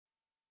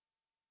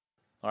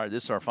All right,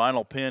 this is our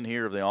final pin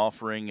here of the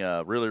offering.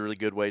 Really, really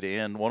good way to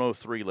end.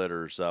 103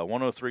 litters.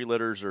 103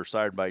 litters are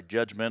sired by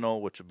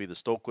Judgmental, which would be the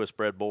Stolquist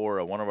bred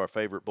boar, one of our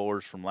favorite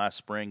boars from last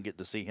spring. Get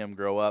to see him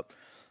grow up.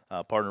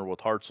 Partnered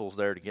with Hartzell's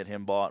there to get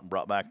him bought and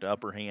brought back to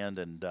Upper Hand,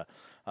 and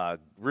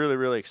really,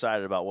 really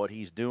excited about what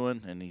he's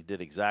doing, and he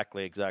did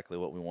exactly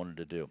what we wanted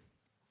to do.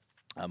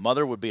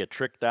 Mother would be a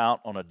Tricked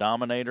Out on a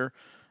Dominator.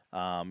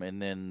 And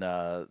then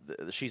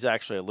she's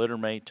actually a litter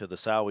mate to the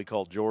sow we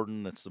call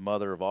Jordan. That's the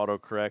mother of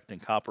Autocorrect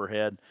and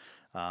Copperhead.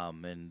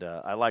 And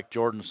I like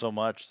Jordan so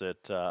much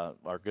that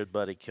our good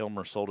buddy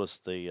Kilmer sold us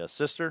the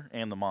sister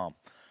and the mom.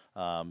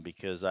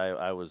 Because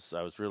I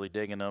was really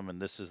digging them,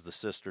 and this is the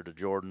sister to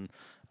Jordan,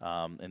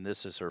 and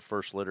this is her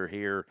first litter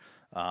here,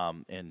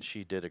 and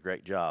she did a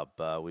great job.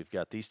 We've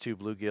got these two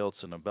blue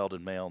gilts and a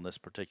belted male in this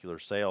particular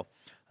sale.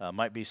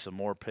 Might be some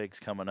more pigs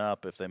coming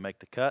up if they make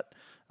the cut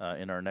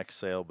in our next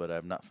sale, but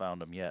I've not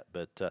found them yet.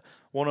 But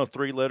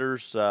 103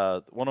 litters,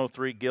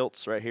 103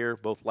 gilts right here,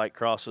 both light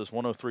crosses.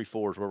 103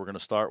 fours where we're going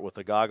to start with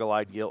a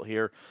goggle-eyed gilt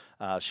here.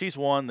 She's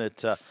one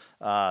that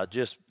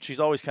she's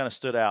always kind of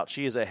stood out.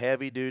 She is a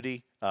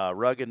heavy-duty,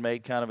 rugged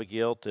made kind of a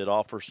gilt. It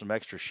offers some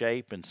extra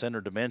shape and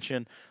center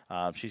dimension.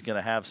 She's going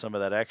to have some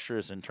of that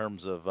extras in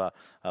terms of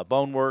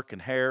bone work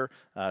and hair.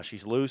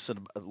 She's loose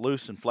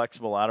and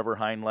flexible out of her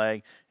hind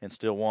leg, and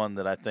still one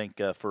that I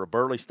think for a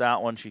burly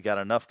stout one, she got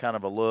enough kind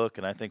of a look,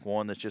 and I think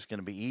one that's just going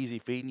to be easy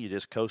feeding. You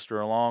just coast her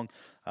along.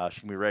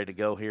 She can be ready to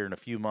go here in a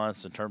few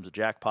months in terms of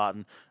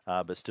jackpotting,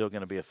 but still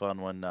going to be a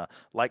fun one.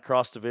 Light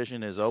Cross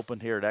Division is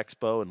open here at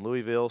Expo in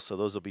Louisville, so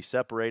those will be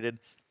separated,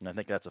 and I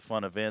think that's a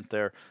fun event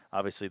there.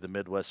 Obviously, the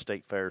Midwest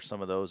State Fair,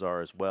 some of those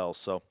are as well.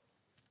 So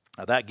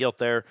that gilt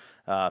there,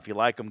 if you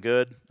like them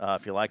good,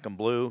 if you like them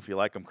blue, if you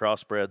like them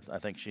crossbred, I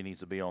think she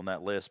needs to be on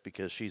that list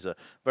because she's a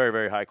very,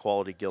 very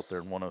high-quality gilt there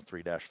in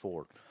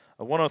 103-4.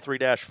 A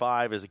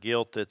 103-5 is a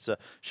gilt that's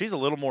she's a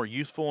little more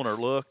youthful in her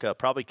look,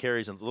 probably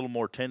carries a little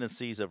more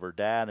tendencies of her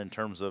dad in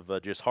terms of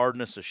just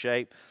hardness of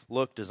shape,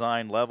 look,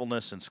 design,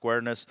 levelness, and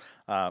squareness.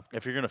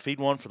 If you're going to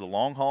feed one for the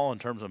long haul in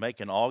terms of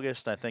making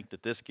August, I think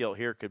that this gilt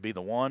here could be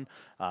the one.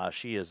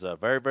 She is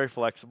very, very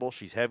flexible.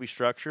 She's heavy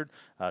structured.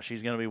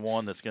 She's going to be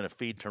one that's going to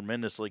feed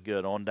tremendously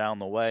good on down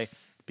the way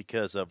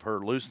because of her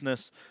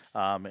looseness,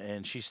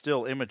 and she's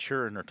still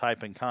immature in her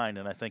type and kind,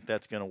 and I think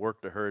that's going to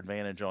work to her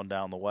advantage on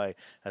down the way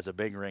as a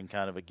big ring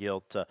kind of a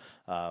gilt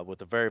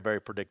with a very, very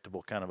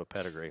predictable kind of a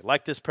pedigree.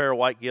 Like this pair of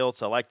white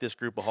gilts. I like this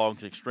group of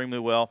hogs extremely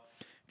well.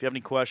 If you have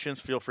any questions,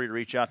 feel free to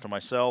reach out to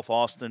myself,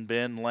 Austin,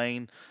 Ben,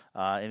 Lane,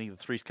 any of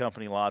the Three's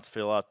Company lots.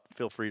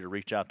 Feel free to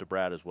reach out to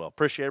Brad as well.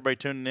 Appreciate everybody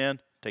tuning in.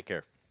 Take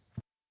care.